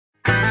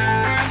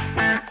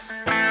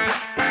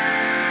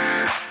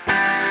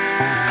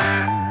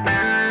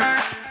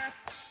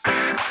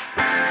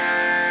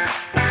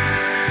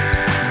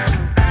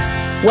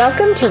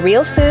Welcome to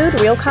Real Food,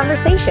 Real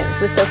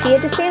Conversations with Sophia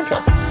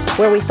DeSantis,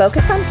 where we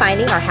focus on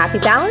finding our happy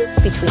balance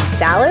between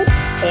salad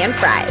and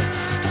fries.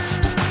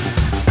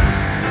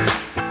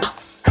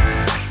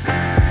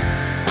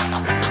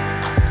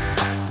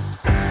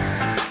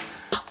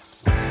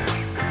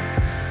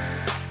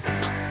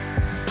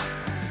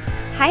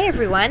 Hi,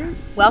 everyone.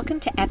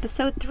 Welcome to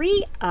episode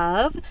 3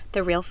 of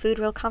the Real Food,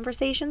 Real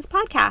Conversations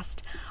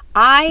podcast.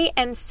 I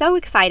am so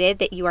excited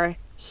that you are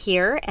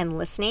here and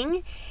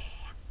listening.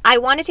 I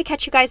wanted to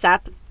catch you guys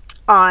up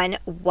on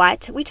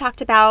what we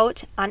talked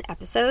about in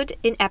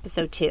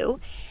episode 2,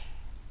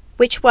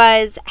 which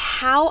was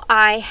how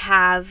I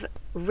have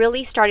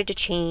really started to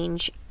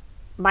change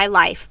my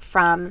life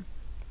from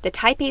the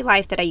type A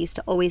life that I used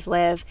to always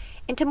live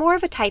into more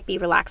of a type B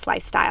relaxed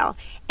lifestyle.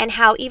 And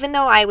how even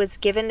though I was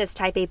given this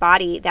type A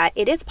body, that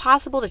it is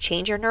possible to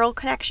change your neural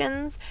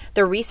connections.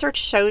 The research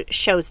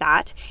shows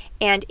that.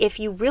 And if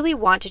you really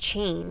want to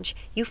change,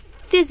 you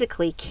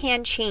physically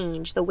can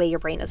change the way your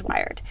brain is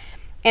wired.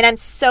 And I'm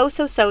so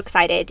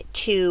excited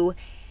to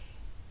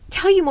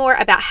tell you more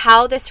about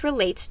how this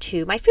relates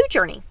to my food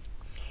journey.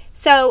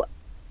 So,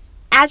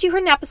 as you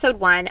heard in episode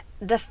 1,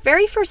 the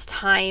very first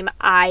time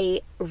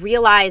I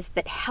realized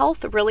that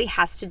health really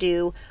has to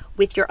do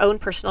with your own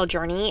personal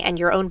journey and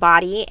your own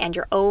body and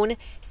your own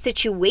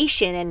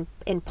situation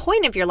and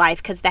point of your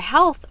life, because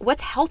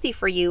what's healthy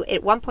for you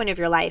at one point of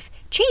your life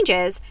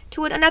changes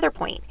to another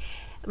point.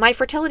 My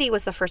fertility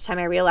was the first time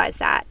I realized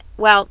that.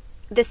 Well,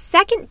 the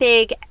second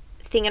big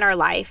thing in our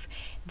life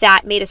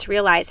that made us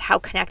realize how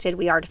connected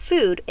we are to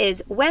food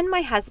is when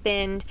my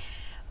husband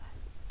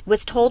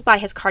was told by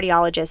his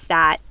cardiologist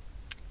that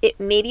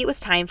maybe it was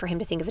time for him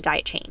to think of a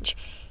diet change.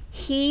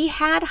 He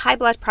had high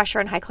blood pressure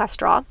and high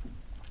cholesterol,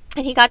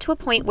 and he got to a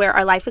point where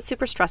our life was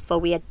super stressful.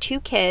 We had 2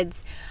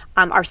 kids.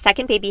 Our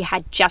second baby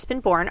had just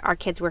been born. Our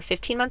kids were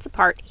 15 months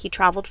apart. He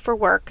traveled for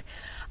work.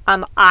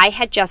 I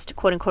had just,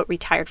 quote unquote,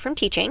 retired from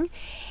teaching,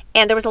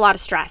 and there was a lot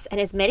of stress, and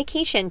his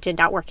medication did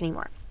not work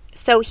anymore.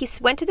 So he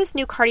went to this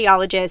new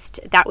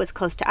cardiologist that was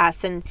close to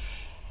us, and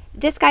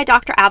this guy,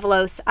 Dr.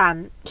 Avalos,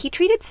 he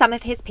treated some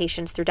of his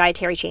patients through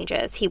dietary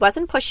changes. He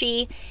wasn't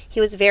pushy.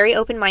 He was very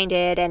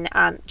open-minded, and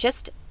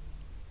just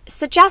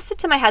suggested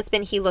to my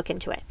husband he look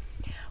into it.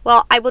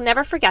 Well, I will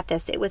never forget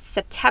this. It was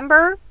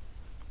September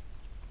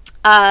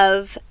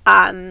of,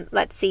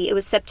 it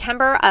was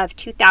September of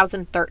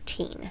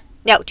 2013.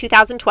 No,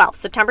 2012,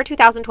 September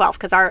 2012,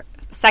 because our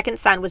second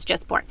son was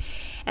just born.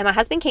 And my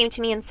husband came to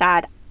me and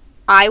said,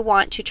 I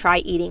want to try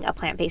eating a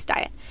plant-based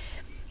diet.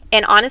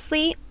 And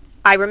honestly,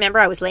 I remember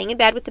I was laying in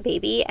bed with the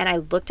baby and I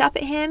looked up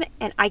at him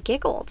and I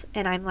giggled.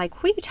 And I'm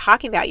like, what are you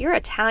talking about? You're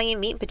Italian,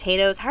 meat and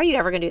potatoes. How are you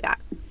ever going to do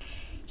that?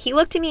 He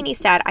looked at me and he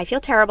said, I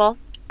feel terrible.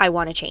 I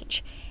want to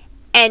change.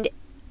 And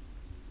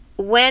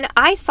when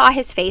I saw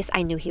his face,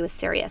 I knew he was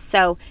serious.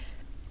 So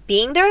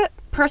being the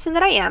person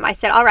that I am, I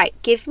said, all right,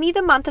 give me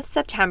the month of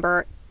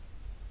September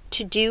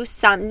to do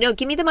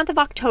give me the month of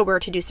October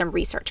to do some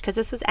research, because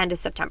this was end of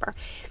September.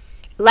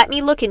 Let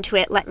me look into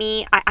it.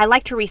 I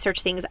like to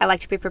research things. I like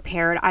to be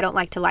prepared. I don't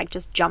like to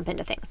just jump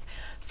into things.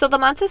 So the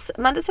month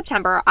of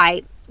September,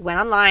 I went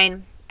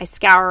online, I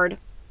scoured,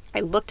 I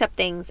looked up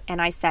things, and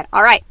I said,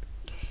 all right,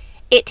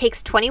 it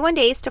takes 21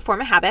 days to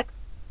form a habit.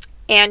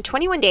 And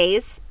 21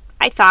 days,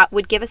 I thought,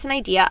 would give us an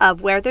idea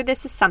of whether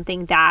this is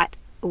something that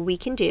we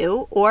can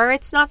do or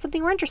it's not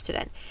something we're interested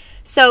in.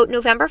 So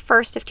November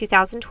 1st of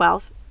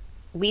 2012,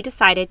 we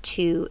decided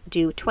to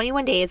do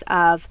 21 days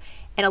of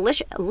an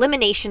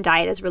elimination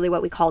diet is really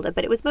what we called it,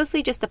 but it was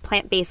mostly just a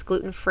plant-based,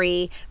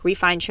 gluten-free,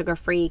 refined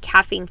sugar-free,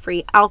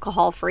 caffeine-free,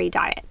 alcohol-free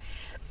diet.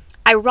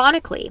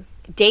 Ironically,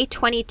 day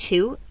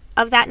 22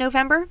 of that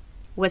November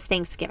was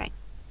Thanksgiving,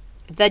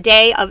 the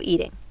day of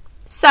eating.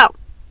 So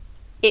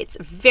it's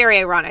very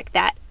ironic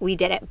that we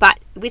did it, but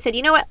we said,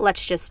 you know what,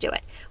 let's just do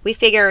it. We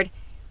figured,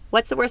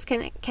 what's the worst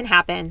can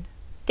happen?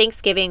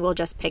 Thanksgiving, we'll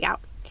just pig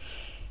out.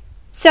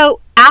 So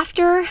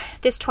after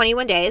this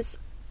 21 days,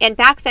 and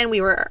back then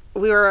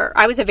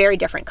I was a very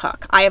different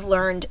cook. I have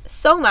learned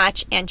so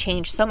much and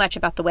changed so much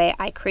about the way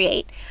I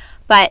create.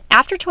 But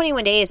after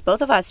 21 days,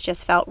 both of us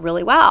just felt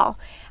really well.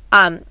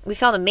 We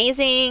felt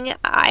amazing.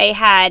 I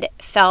had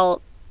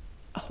felt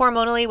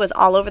hormonally was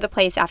all over the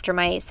place after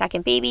my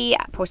second baby.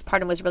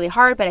 Postpartum was really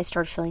hard, but I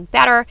started feeling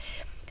better.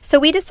 So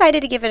we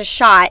decided to give it a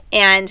shot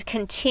and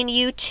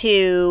continue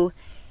to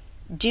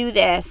do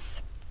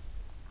this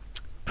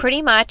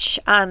pretty much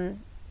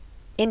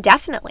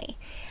indefinitely.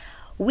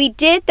 We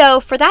did, though,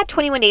 for that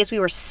 21 days, we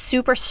were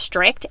super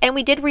strict, and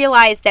we did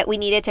realize that we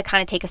needed to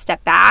kind of take a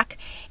step back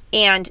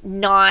and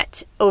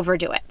not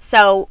overdo it.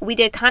 So we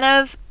did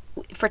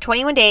for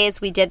 21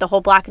 days, we did the whole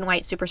black and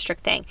white super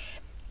strict thing.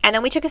 And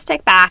then we took a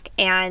step back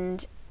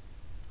and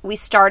we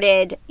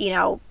started,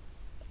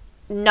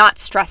 not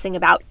stressing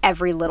about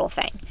every little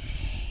thing.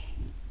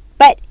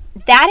 But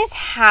that is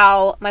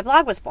how my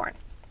blog was born.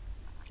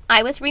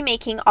 I was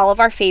remaking all of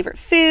our favorite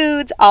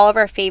foods, all of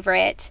our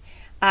favorite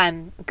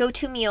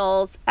go-to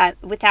meals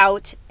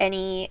without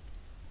any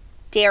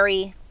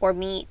dairy or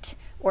meat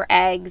or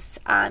eggs,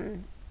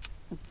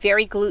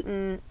 very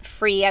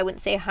gluten-free. I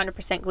wouldn't say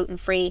 100%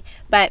 gluten-free,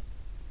 but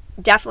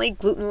definitely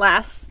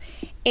gluten-less.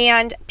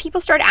 And people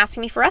started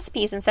asking me for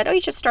recipes and said, oh,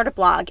 you should start a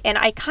blog. And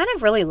I kind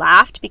of really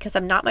laughed because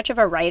I'm not much of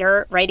a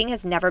writer. Writing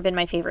has never been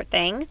my favorite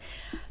thing.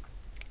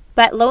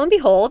 But lo and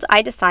behold,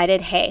 I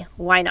decided, hey,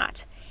 why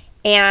not?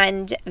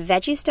 And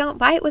Veggies Don't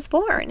Bite was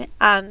born.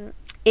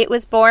 It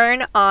was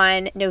born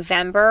on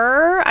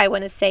November, I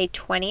want to say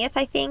 20th,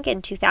 I think,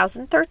 in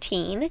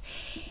 2013.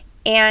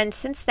 And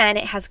since then,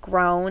 it has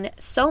grown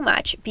so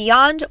much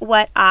beyond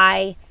what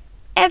I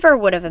ever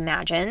would have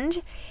imagined.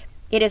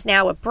 It is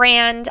now a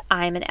brand.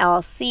 I'm an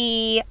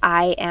LLC.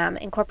 I am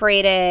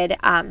incorporated.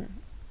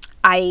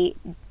 I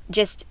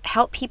just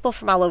help people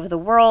from all over the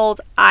world.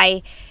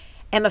 I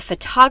am a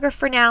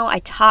photographer now. I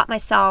taught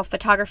myself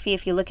photography.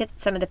 If you look at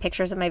some of the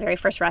pictures of my very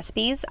first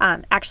recipes,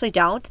 actually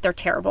don't. They're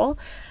terrible.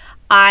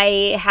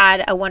 I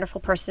had a wonderful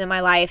person in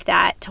my life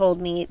that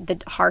told me the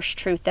harsh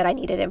truth that I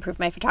needed to improve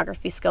my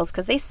photography skills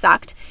because they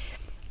sucked.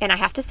 And I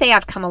have to say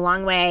I've come a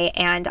long way,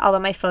 and although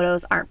my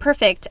photos aren't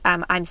perfect,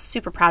 I'm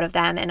super proud of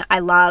them. And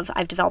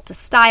I've developed a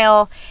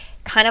style,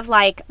 kind of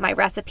like my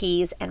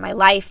recipes and my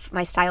life.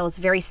 My style is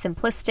very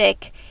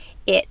simplistic.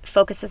 It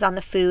focuses on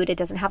the food. It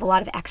doesn't have a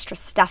lot of extra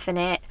stuff in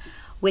it,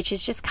 which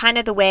is just kind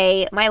of the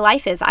way my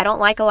life is. I don't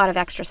like a lot of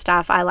extra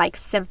stuff. I like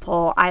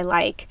simple. I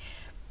like,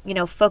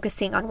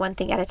 focusing on one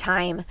thing at a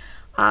time.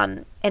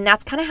 And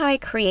that's kind of how I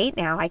create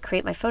now. I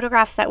create my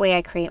photographs that way.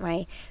 I create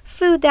my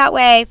food that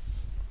way.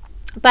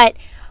 But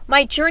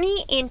my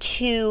journey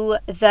into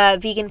the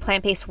vegan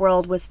plant-based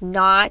world was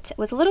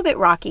a little bit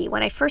rocky.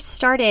 When I first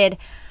started,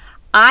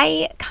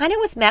 I kind of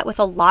was met with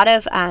a lot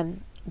of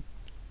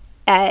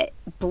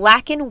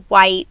black and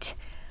white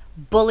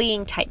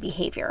bullying type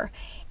behavior.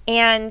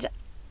 And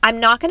I'm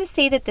not going to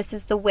say that this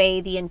is the way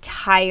the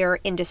entire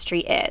industry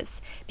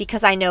is,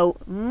 because I know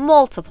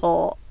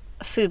multiple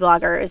food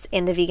bloggers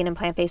in the vegan and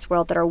plant-based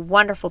world that are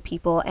wonderful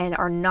people and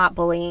are not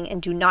bullying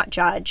and do not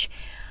judge.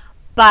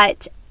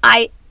 But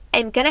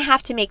I'm going to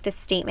have to make this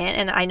statement,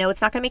 and I know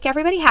it's not going to make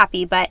everybody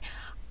happy, but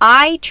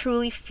I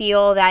truly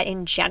feel that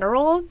in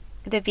general,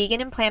 the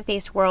vegan and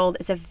plant-based world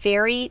is a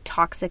very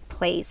toxic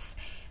place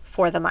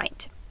for the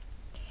mind.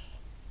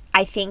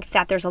 I think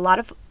that there's a lot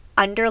of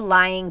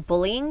underlying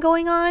bullying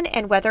going on,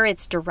 and whether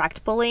it's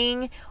direct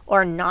bullying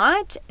or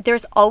not,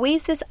 there's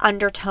always this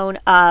undertone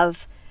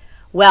of,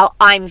 well,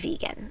 I'm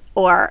vegan,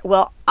 or,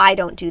 well, I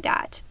don't do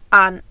that.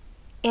 And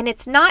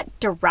it's not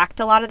direct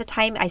a lot of the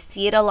time. I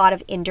see it a lot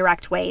of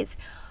indirect ways.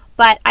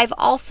 But I've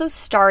also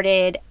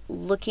started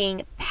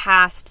looking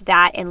past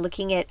that and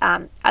looking at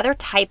other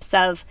types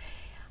of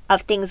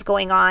things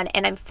going on.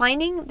 And I'm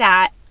finding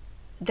that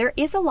there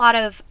is a lot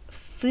of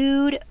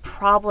food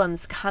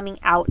problems coming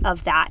out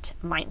of that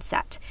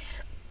mindset.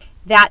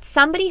 That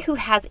somebody who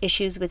has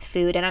issues with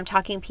food, and I'm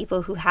talking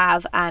people who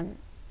have, bulimia,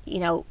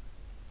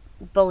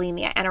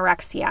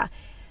 anorexia,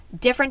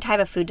 different type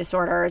of food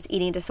disorders,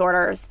 eating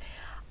disorders.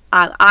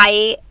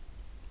 I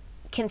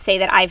can say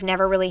that I've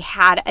never really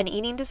had an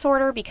eating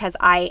disorder because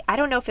I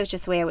don't know if it was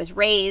just the way I was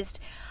raised.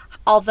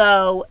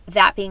 Although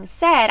that being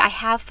said, I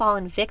have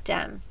fallen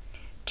victim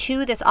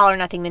to this all or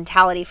nothing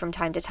mentality from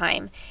time to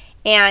time.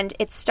 And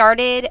it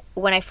started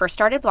when I first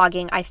started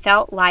blogging. I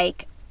felt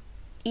like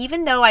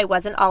even though I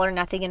wasn't all or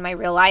nothing in my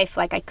real life,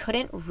 like I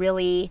couldn't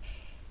really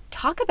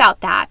talk about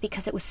that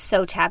because it was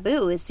so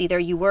taboo. It's either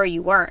you were or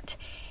you weren't.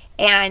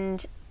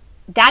 And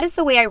that is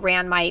the way I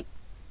ran my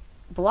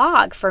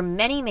blog for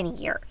many, many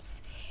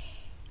years.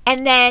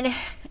 And then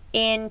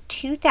in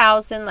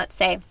 2000, let's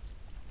say,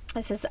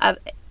 this is a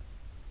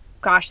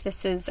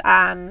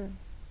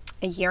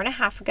year and a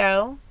half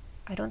ago.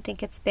 I don't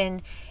think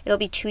it'll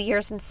be 2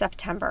 years in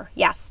September.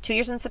 Yes, 2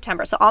 years in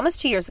September. So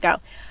almost 2 years ago,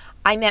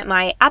 I met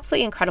my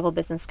absolutely incredible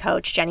business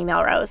coach, Jenny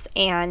Melrose.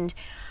 And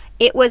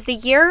it was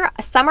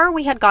summer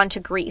we had gone to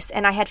Greece,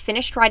 and I had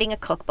finished writing a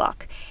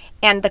cookbook.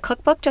 And the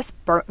cookbook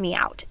just burnt me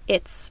out.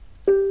 It's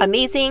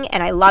amazing,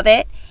 and I love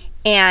it.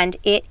 And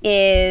it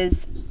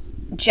is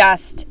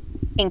just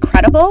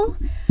incredible,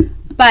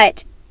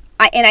 but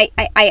I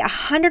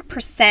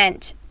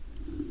 100%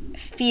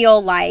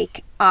 feel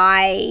like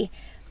I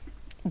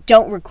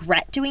don't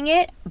regret doing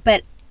it,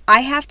 but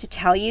I have to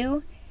tell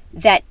you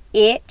that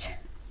it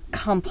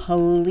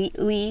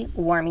completely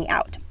wore me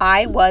out.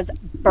 I was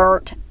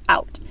burnt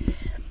out.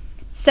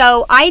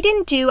 So I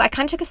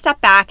kind of took a step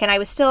back, and I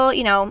was still,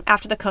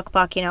 after the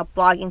cookbook,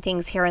 blogging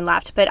things here and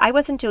left, but I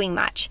wasn't doing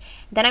much.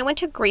 Then I went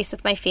to Greece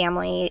with my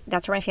family.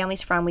 That's where my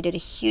family's from. We did a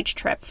huge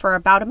trip for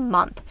about a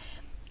month,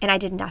 and I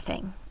did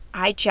nothing.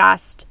 I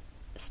just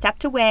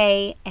stepped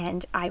away,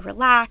 and I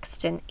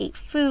relaxed and ate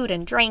food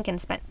and drank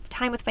and spent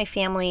time with my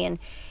family and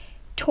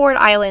toured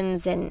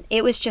islands, and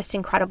it was just an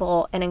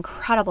incredible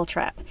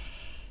trip.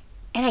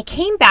 And I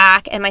came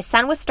back, and my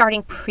son was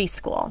starting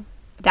preschool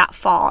that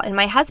fall. And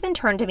my husband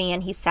turned to me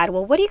and he said,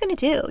 well, what are you going to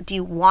do? Do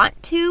you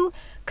want to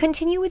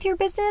continue with your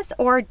business,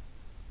 or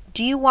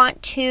do you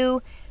want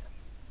to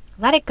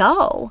let it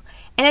go?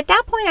 And at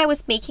that point, I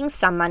was making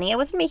some money. I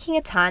wasn't making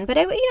a ton, but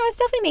I was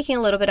definitely making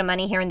a little bit of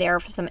money here and there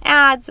for some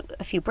ads,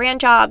 a few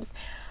brand jobs,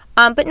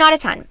 but not a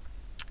ton.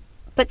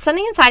 But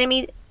something inside of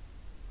me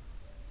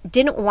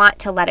didn't want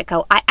to let it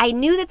go. I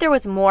knew that there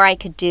was more I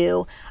could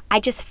do. I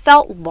just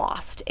felt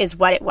lost is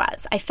what it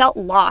was. I felt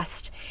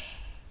lost.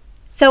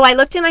 So I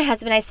looked at my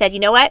husband and I said, you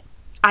know what?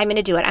 I'm going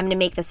to do it. I'm going to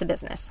make this a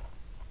business.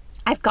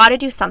 I've got to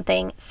do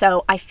something.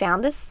 So I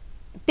found this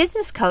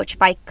business coach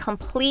by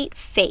complete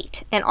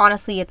fate. And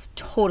honestly, it's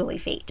totally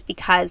fate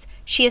because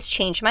she has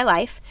changed my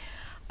life.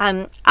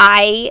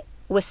 I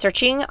was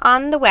searching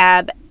on the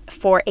web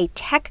for a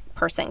tech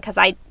person because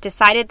I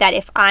decided that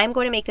if I'm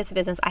going to make this a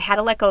business, I had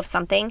to let go of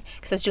something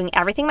because I was doing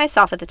everything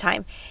myself at the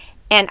time.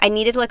 And I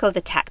needed to let go of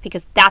the tech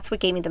because that's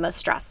what gave me the most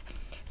stress.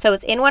 So I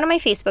was in one of my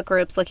Facebook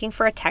groups looking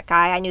for a tech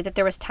guy. I knew that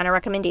there was a ton of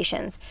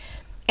recommendations.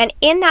 And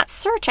in that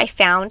search, I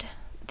found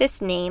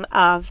this name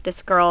of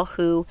this girl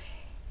who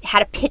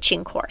had a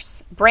pitching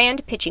course,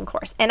 brand pitching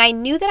course. And I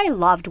knew that I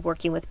loved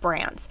working with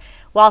brands.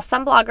 While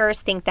some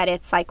bloggers think that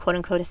it's like, quote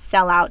unquote, a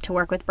sellout to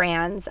work with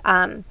brands,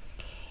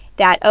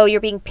 that, oh, you're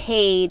being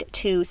paid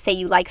to say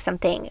you like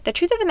something. The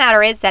truth of the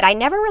matter is that I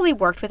never really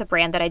worked with a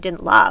brand that I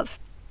didn't love.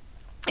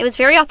 It was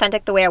very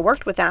authentic the way I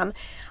worked with them.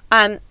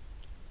 And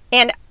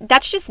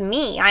that's just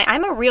me.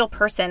 I'm a real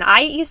person.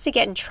 I used to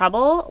get in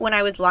trouble when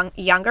I was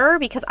younger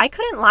because I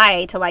couldn't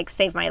lie to like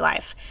save my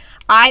life.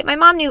 My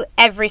mom knew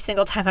every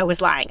single time I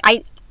was lying.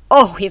 I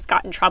always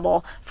got in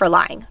trouble for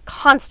lying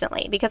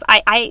constantly because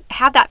I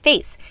have that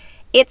face.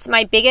 It's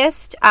my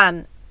biggest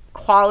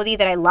quality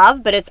that I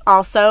love, but it's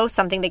also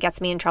something that gets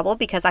me in trouble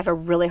because I have a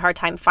really hard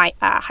time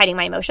hiding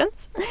my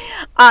emotions.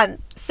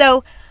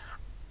 So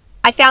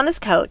I found this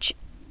coach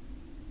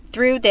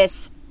through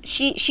this.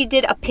 She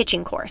did a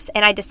pitching course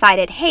and I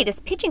decided, hey, this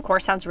pitching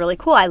course sounds really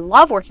cool. I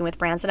love working with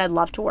brands and I'd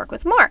love to work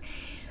with more.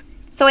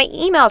 So I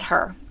emailed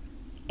her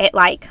at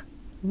like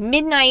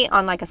midnight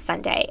on like a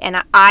Sunday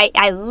and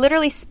I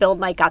literally spilled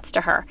my guts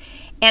to her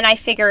and I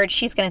figured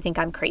she's going to think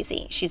I'm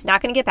crazy. She's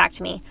not going to get back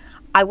to me.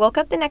 I woke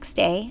up the next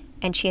day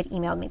and she had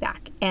emailed me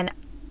back and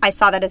I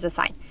saw that as a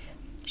sign.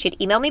 She had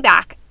emailed me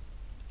back.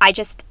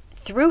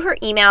 Through her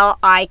email,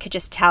 I could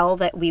just tell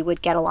that we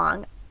would get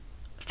along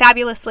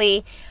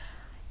fabulously.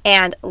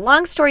 And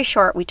long story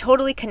short, we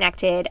totally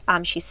connected.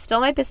 She's still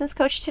my business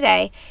coach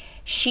today.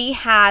 She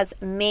has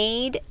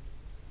made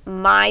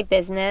my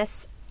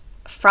business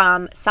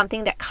from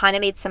something that kind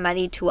of made some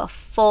money to a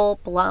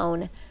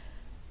full-blown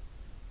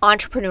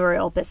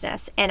entrepreneurial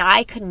business. And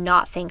I could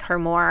not thank her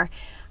more.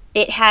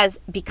 It has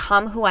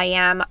become who I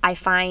am. I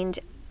find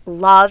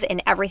love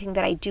in everything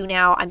that I do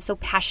now. I'm so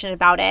passionate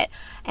about it.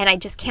 And I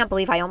just can't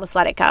believe I almost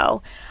let it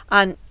go.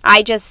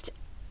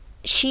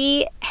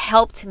 She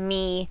helped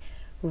me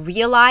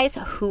realize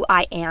who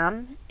I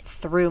am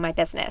through my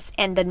business.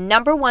 And the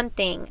number one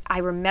thing I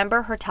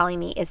remember her telling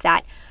me is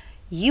that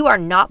you are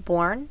not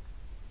born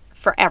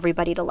for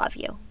everybody to love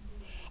you.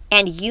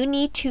 And you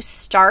need to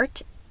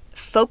start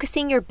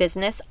focusing your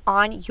business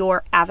on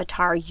your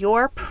avatar,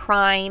 your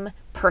prime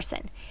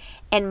person.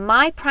 And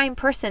my prime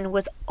person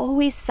was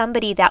always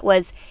somebody that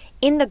was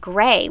in the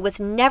gray, was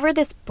never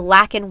this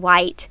black and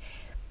white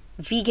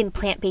vegan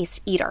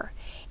plant-based eater.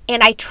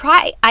 And I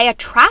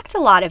attract a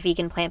lot of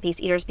vegan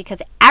plant-based eaters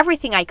because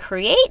everything I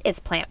create is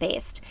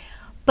plant-based.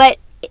 But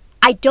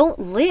I don't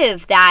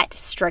live that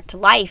strict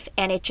life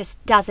and it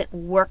just doesn't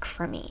work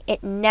for me.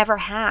 It never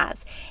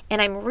has.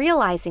 And I'm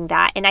realizing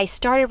that. And I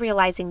started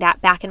realizing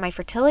that back in my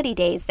fertility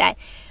days that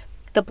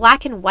the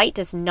black and white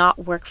does not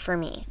work for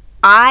me.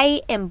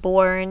 I am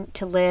born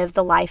to live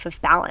the life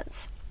of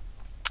balance.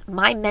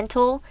 My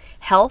mental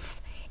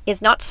health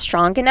is not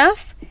strong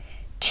enough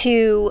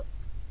to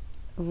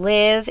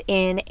live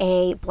in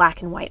a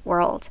black and white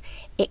world.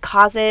 It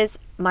causes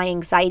my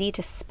anxiety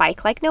to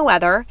spike like no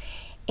other.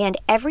 And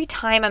every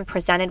time I'm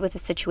presented with a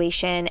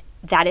situation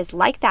that is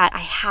like that, I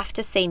have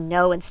to say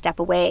no and step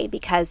away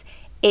because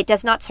it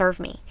does not serve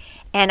me.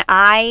 And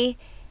I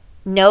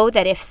know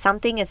that if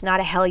something is not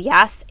a hell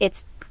yes,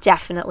 it's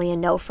definitely a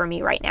no for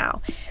me right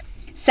now.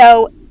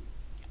 So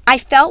I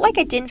felt like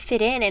I didn't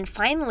fit in. And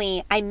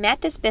finally, I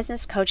met this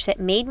business coach that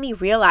made me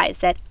realize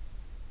that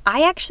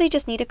I actually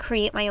just need to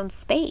create my own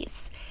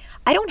space.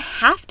 I don't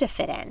have to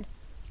fit in.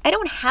 I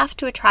don't have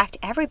to attract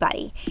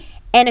everybody.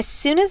 And as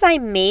soon as I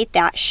made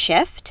that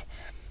shift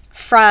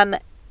from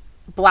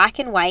black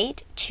and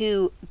white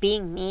to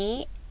being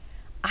me,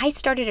 I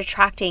started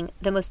attracting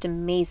the most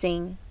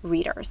amazing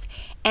readers.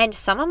 And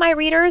some of my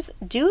readers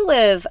do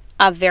live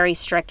a very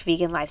strict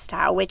vegan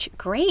lifestyle, which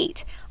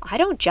great. I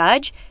don't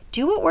judge.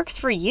 Do what works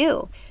for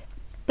you.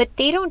 But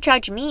they don't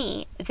judge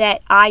me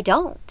that I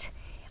don't.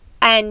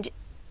 And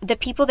the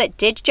people that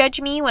did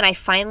judge me when I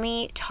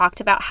finally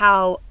talked about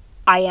how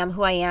I am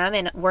who I am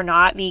and we're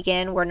not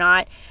vegan, we're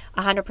not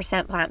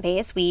 100%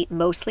 plant-based, we eat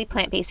mostly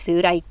plant-based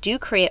food. I do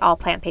create all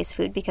plant-based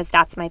food because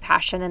that's my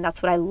passion and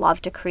that's what I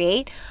love to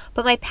create.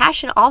 But my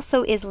passion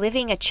also is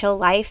living a chill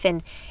life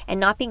and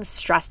not being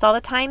stressed all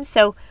the time.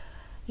 So,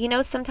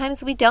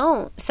 sometimes we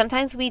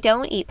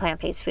don't eat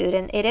plant-based food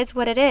and it is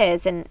what it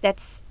is. And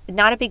that's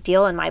not a big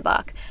deal in my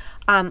book.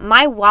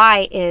 My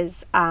why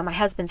is my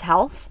husband's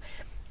health.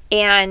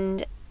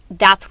 And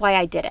that's why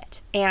I did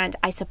it. And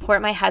I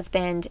support my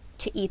husband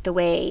to eat the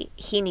way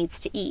he needs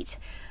to eat.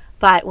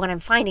 But what I'm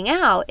finding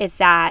out is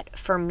that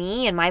for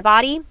me and my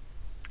body,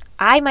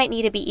 I might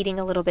need to be eating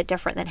a little bit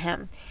different than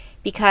him,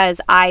 because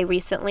I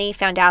recently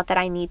found out that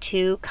I need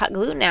to cut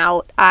gluten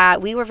out.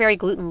 We were very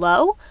gluten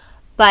low,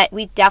 but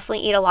we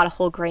definitely eat a lot of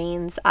whole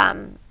grains,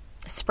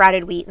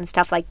 sprouted wheat and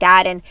stuff like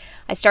that. And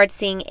I started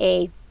seeing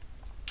a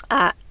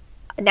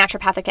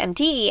naturopathic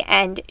MD,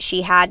 and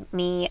she had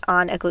me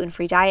on a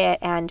gluten-free diet.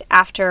 And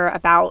after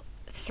about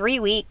 3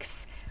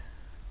 weeks,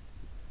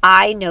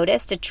 I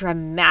noticed a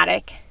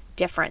dramatic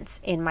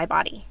difference in my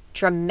body.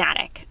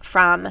 Dramatic.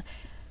 From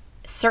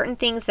certain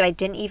things that I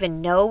didn't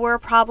even know were a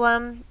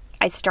problem,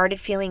 I started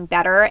feeling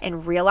better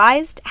and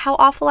realized how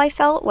awful I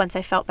felt once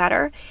I felt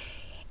better.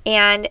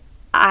 And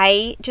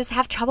I just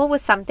have trouble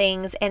with some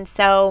things. And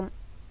so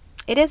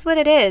it is what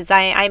it is.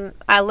 I'm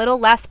a little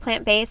less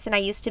plant-based than I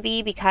used to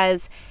be,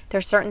 because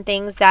there's certain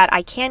things that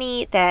I can't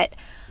eat that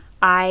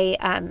I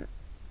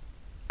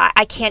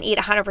can't eat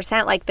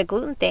 100%, like the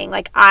gluten thing.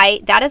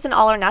 That is an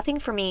all or nothing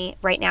for me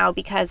right now,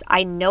 because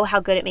I know how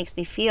good it makes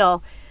me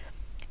feel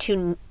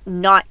to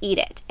not eat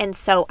it. And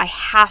so I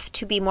have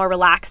to be more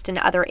relaxed in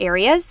other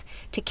areas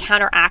to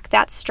counteract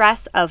that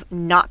stress of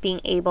not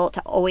being able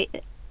to always,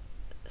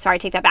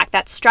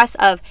 that stress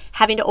of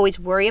having to always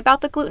worry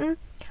about the gluten.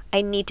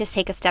 I need to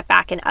take a step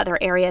back in other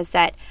areas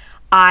that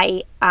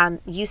I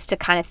used to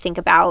kind of think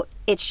about.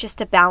 It's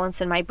just a balance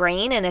in my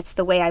brain, and it's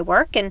the way I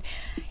work. And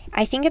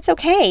I think it's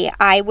okay.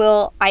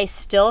 I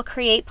still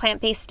create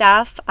plant-based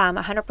stuff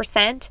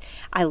 100%.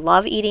 I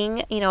love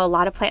eating, a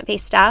lot of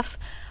plant-based stuff.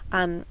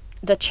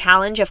 The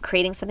challenge of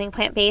creating something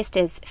plant-based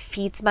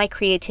feeds my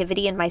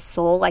creativity and my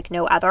soul like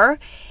no other.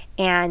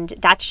 And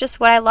that's just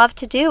what I love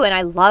to do. And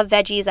I love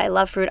veggies. I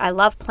love fruit. I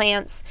love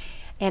plants.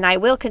 And I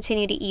will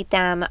continue to eat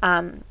them.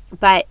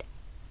 But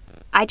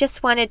I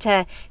just wanted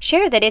to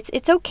share that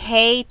it's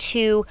okay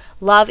to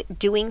love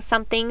doing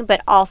something, but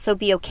also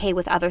be okay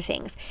with other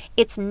things.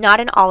 It's not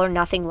an all or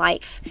nothing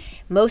life.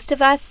 Most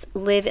of us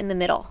live in the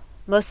middle.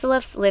 Most of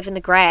us live in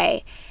the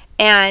gray.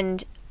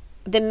 And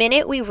the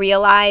minute we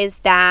realize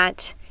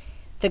that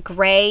the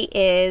gray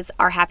is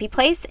our happy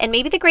place, and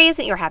maybe the gray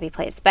isn't your happy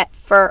place, but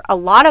for a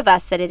lot of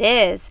us that it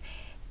is,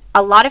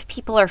 a lot of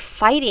people are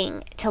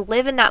fighting to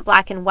live in that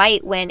black and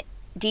white when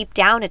deep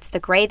down it's the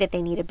gray that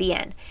they need to be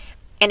in.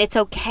 And it's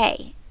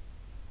okay.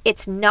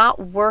 It's not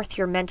worth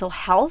your mental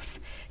health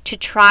to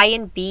try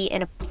and be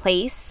in a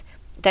place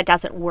that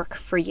doesn't work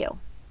for you.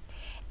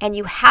 And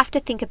you have to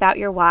think about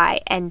your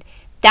why, and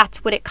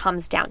that's what it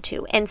comes down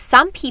to. And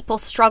some people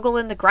struggle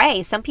in the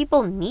gray. Some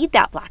people need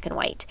that black and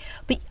white.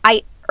 But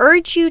I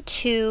urge you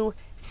to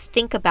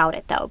think about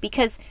it, though,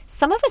 because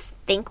some of us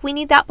think we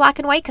need that black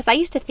and white, because I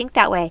used to think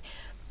that way.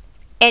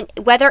 And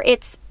whether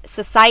it's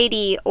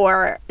society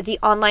or the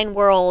online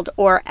world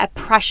or a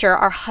pressure,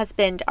 our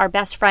husband, our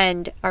best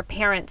friend, our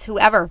parents,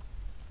 whoever,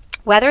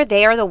 whether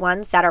they are the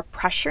ones that are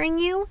pressuring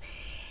you,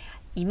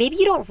 maybe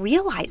you don't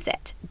realize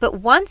it. But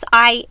once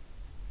I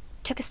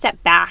took a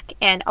step back,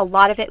 and a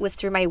lot of it was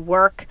through my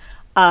work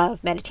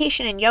of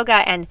meditation and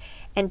yoga, and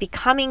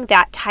becoming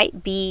that type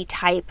B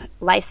type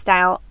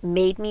lifestyle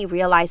made me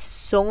realize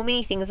so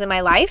many things in my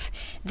life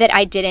that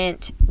I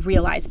didn't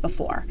realize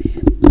before.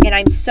 And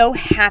I'm so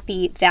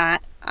happy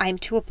that I'm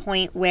to a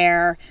point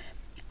where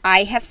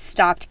I have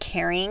stopped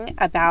caring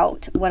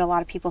about what a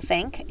lot of people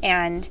think,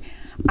 and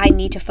I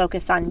need to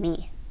focus on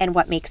me and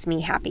what makes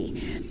me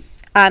happy.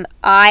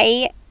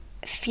 I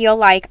feel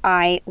like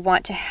I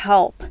want to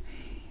help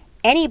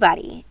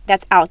anybody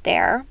that's out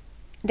there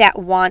that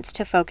wants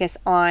to focus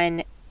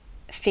on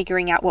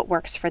figuring out what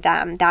works for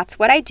them. That's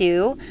what I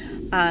do.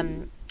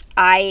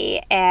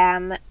 I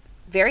am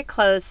very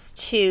close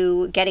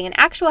to getting an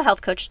actual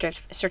health coach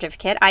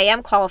certificate. I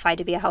am qualified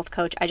to be a health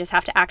coach. I just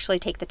have to actually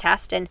take the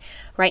test. And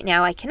right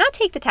now I cannot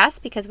take the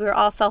test because we were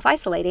all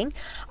self-isolating.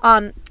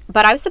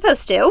 But I was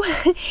supposed to,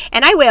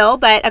 and I will.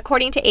 But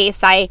according to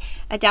ACE, I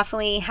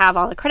definitely have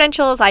all the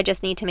credentials. I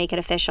just need to make it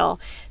official.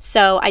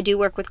 So I do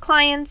work with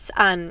clients.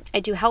 I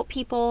do help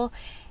people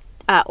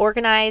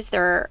organize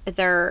their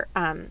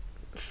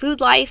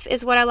food life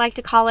is what I like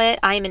to call it.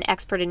 I am an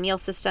expert in meal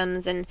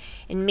systems and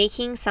in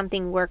making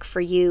something work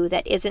for you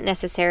that isn't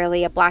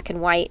necessarily a black and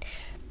white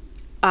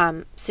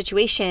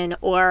situation,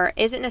 or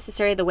isn't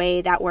necessarily the way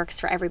that works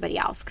for everybody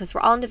else, because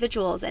we're all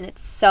individuals, and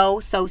it's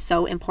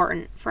so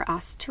important for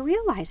us to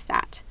realize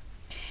that.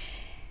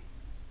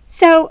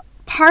 So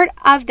part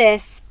of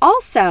this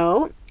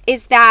also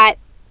is that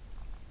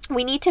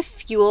we need to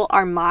fuel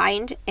our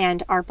mind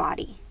and our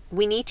body.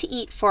 We need to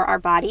eat for our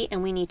body,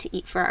 and we need to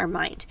eat for our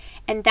mind.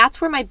 And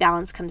that's where my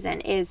balance comes in,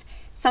 is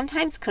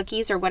sometimes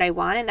cookies are what I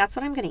want, and that's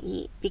what I'm going to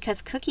eat,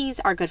 because cookies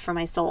are good for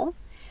my soul.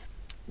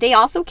 They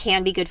also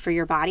can be good for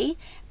your body,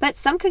 but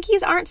some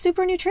cookies aren't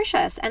super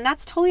nutritious, and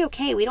that's totally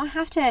okay. We don't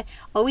have to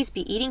always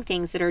be eating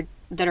things that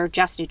are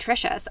just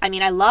nutritious. I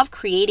mean, I love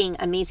creating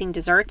amazing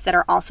desserts that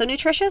are also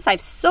nutritious. I have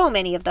so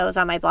many of those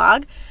on my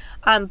blog,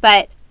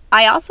 but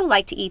I also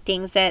like to eat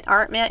things that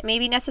aren't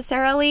maybe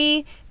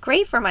necessarily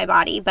great for my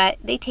body, but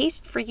they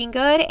taste freaking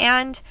good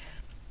and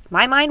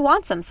my mind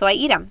wants them, so I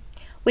eat them.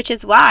 which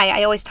is why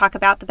I always talk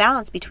about the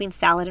balance between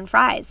salad and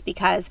fries,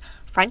 because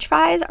French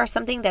fries are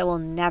something that will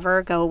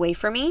never go away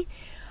for me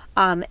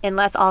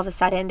unless all of a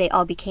sudden they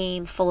all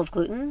became full of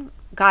gluten.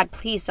 God,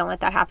 please don't let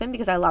that happen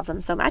because I love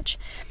them so much.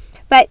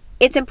 But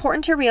it's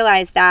important to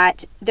realize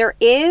that there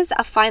is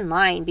a fine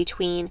line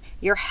between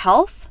your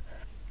health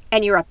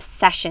and your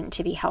obsession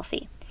to be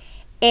healthy.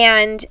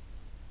 And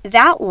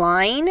that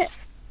line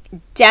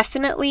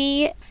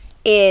definitely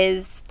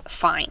is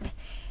fine.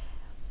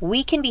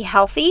 We can be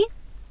healthy,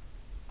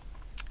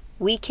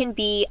 we can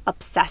be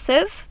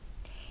obsessive,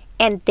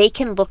 and they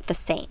can look the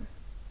same.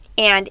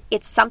 And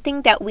it's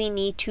something that we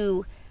need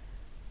to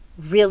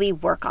really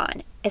work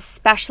on,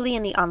 especially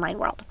in the online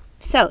world.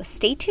 So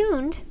stay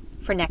tuned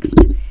for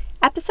next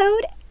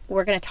episode.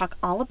 We're going to talk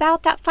all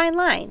about that fine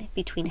line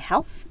between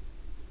health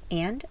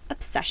and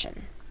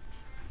obsession.